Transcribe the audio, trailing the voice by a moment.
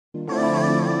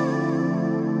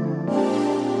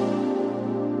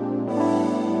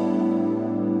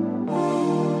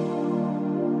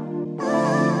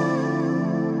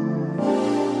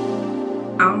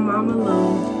Mama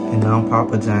Lou. And I'm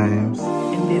Papa James.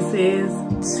 And this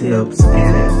is Tips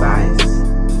and Advice.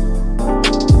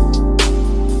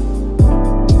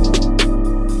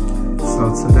 So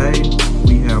today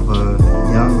we have a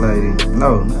young lady,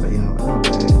 no, not a young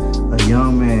lady, a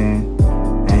young man,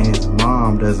 and his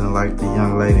mom doesn't like the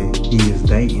young lady he is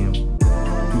dating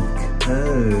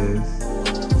because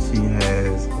she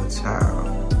has a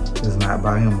child. It's not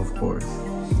by him, of course.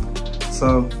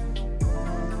 So,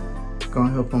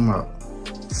 gonna help him out.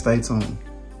 Stay tuned.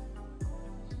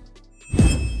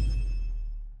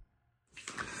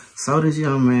 So this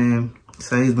young man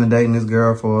say he's been dating this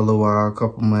girl for a little while, a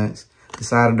couple months.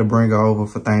 Decided to bring her over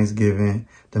for Thanksgiving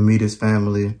to meet his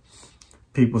family.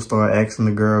 People start asking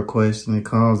the girl questions. It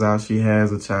comes out she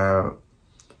has a child.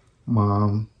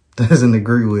 Mom doesn't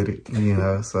agree with it, you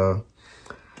know. So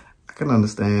I can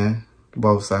understand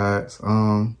both sides.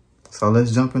 So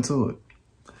let's jump into it.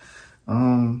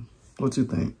 What you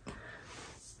think?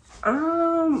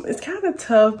 It's kind of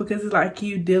tough because it's like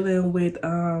you dealing with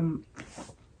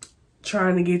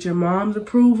trying to get your mom's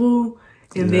approval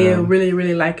and then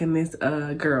really liking this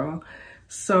girl.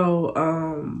 So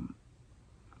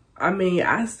I mean,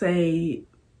 I say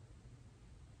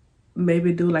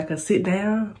maybe do like a sit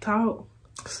down talk.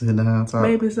 Sit down talk?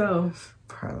 Maybe so.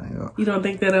 Probably ain't gonna. You don't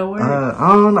think that'll work?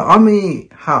 I don't know. I mean,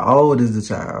 how old is the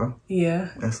child? Yeah.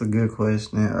 That's a good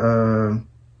question.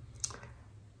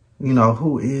 You know,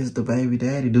 who is the baby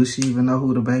daddy? Does she even know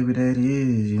who the baby daddy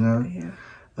is, you know?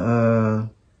 Yeah.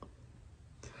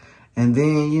 And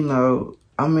then, you know,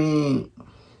 I mean,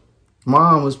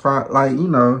 mom was probably, like, you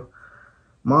know,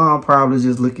 mom probably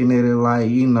just looking at it like,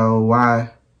 you know,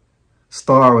 why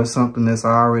start with something that's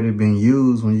already been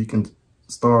used when you can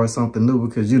start with something new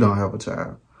because you don't have a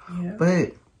child. Yeah.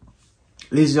 But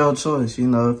it's your choice, you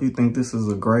know, if you think this is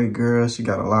a great girl, she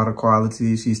got a lot of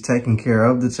qualities, she's taking care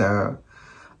of the child.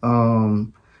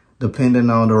 Depending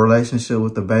on the relationship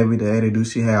with the baby daddy, do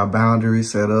she have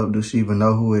boundaries set up? Do she even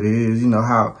know who it is? You know,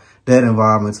 how that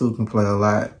involvement too can play a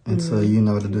lot into, you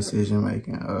know, the decision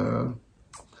making.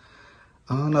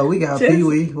 I don't know. We got Pee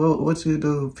Wee. What you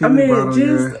do? Pee Wee brought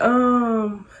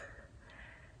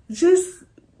just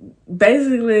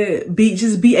basically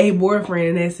be a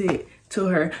boyfriend and that's it to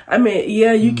her. I mean,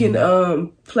 yeah, you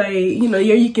can play, you know,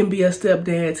 yeah, you can be a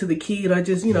stepdad to the kid or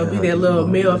just, you know, be that little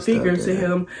male figure to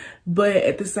him. But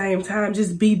at the same time,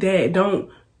 just be that. Don't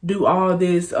do all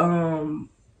this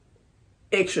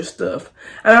extra stuff.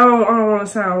 And I don't want to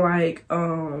sound like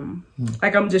I'm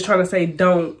just trying to say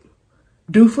don't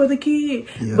do for the kid,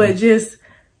 but just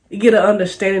get an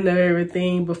understanding of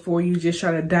everything before you just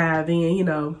try to dive in, you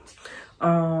know.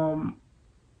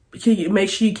 Make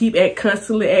sure you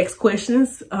constantly ask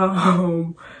questions.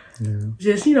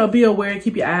 Just, you know, be aware,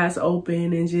 keep your eyes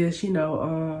open and just, you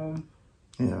know,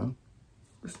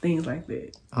 things like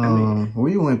that.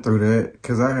 We went through that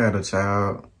because I had a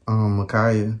child,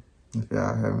 Micaiah, if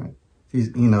y'all haven't,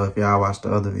 you know, if y'all watched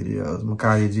the other videos,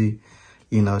 Micaiah G,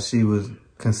 you know, she was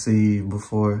conceived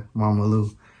before Mama Lou.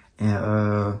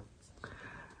 And,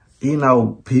 you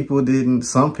know,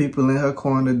 some people in her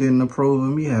corner didn't approve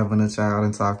of me having a child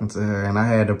and talking to her. And I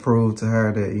had to prove to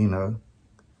her that, you know,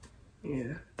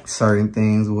 certain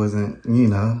things wasn't, you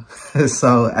know.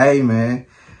 So, hey, man.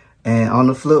 And on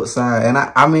the flip side, and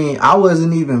I mean, I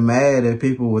wasn't even mad that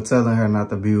people were telling her not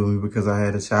to be with me because I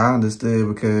had a child. I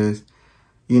understood because,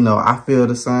 you know, I feel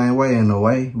the same way in a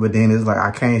way. But then it's like,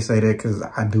 I can't say that because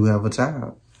I do have a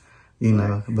child, you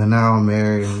know. But now I'm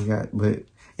married and but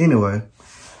anyway.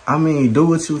 I mean, do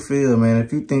what you feel, man.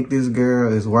 If you think this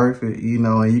girl is worth it, you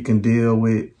know, and you can deal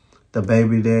with the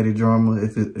baby daddy drama,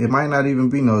 if it might not even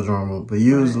be no drama, but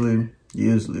usually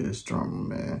it's drama,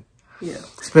 man. Yeah.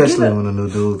 Especially when a new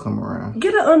dude come around.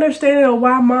 Get an understanding of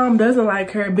why mom doesn't like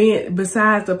her,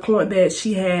 besides the point that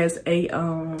she has a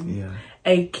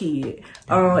kid.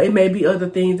 It may be other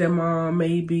things that mom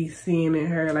may be seeing in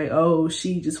her, like, oh,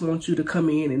 she just wants you to come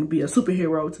in and be a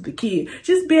superhero to the kid.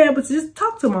 Just be able to just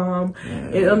talk to mom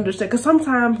and understand. Because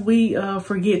sometimes we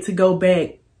forget to go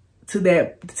back to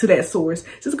that source.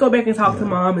 Just go back and talk to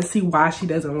mom and see why she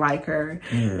doesn't like her.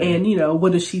 And, you know,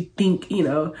 what does she think, you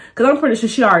know. Because I'm pretty sure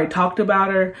she already talked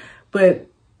about her. But,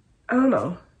 I don't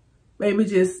know. Maybe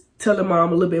just telling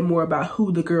mom a little bit more about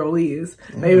who the girl is.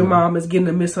 Maybe mom is getting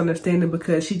a misunderstanding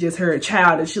because she just heard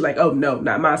child and she's like, oh no,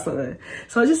 not my son.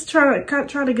 So just try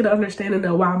to get an understanding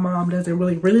of why mom doesn't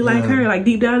really like her, like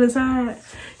deep down inside.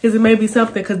 Because it may be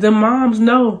something, because them moms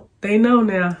know. They know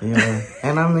now.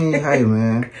 And I mean, hey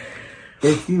man,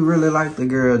 if you really like the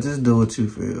girl, just do what you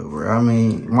feel, bro. I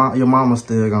mean, your mama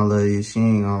still gonna love you. She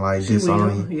ain't gonna like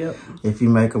disown you. If you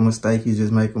make a mistake, you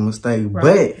just make a mistake.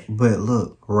 Right. But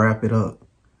look, wrap it up.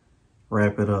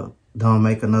 wrap it up. Don't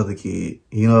make another kid.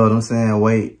 You know what I'm saying?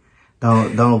 Wait.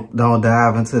 Don't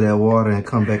dive into that water and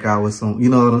come back out with some, you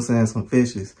know what I'm saying, some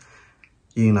fishes.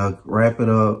 You know, wrap it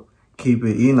up. Keep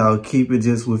it, you know, keep it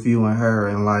just with you and her,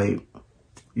 and like,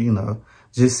 you know,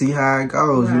 just see how it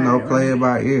goes, you know, play it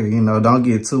by ear, you know, don't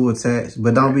get too attached,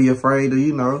 but don't be afraid to,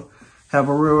 you know, have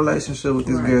a real relationship with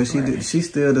this girl. She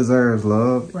still deserves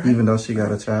love, even though she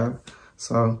got a child.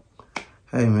 So,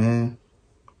 hey man,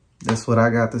 that's what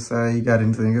I got to say. You got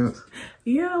anything else?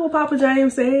 Yeah, what Papa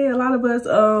James said, a lot of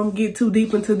us get too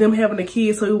deep into them having a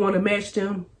kid, so we want to match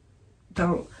them.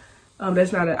 Don't.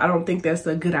 That's not. I don't think that's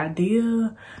a good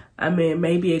idea. I mean,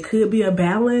 maybe it could be a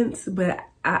balance, but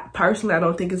I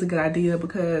don't think it's a good idea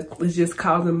because it's just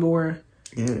causing more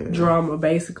drama,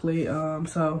 basically.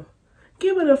 So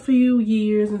give it a few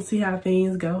years and see how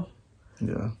things go.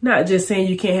 Yeah. Not just saying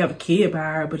you can't have a kid by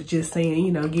her, but just saying,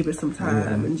 you know, give it some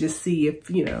time and just see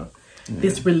if, you know,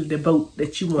 this really the boat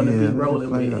that you want to be rolling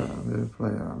with. Let it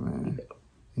play out, man.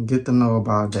 And get to know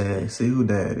about dad. See who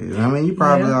dad is. I mean, you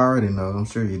probably already know. I'm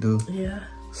sure you do. Yeah.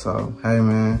 So, hey,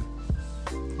 man.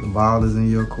 The ball is in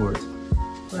your court.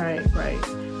 Right.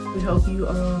 We hope you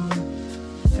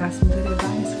got some good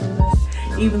advice from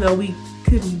us. Even though we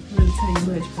couldn't really tell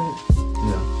you much, but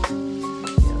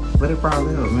yeah. But it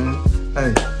probably helped, man.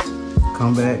 Hey,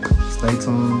 come back, stay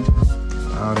tuned,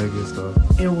 all that good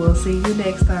stuff. And we'll see you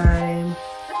next time.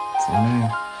 Tune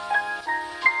in.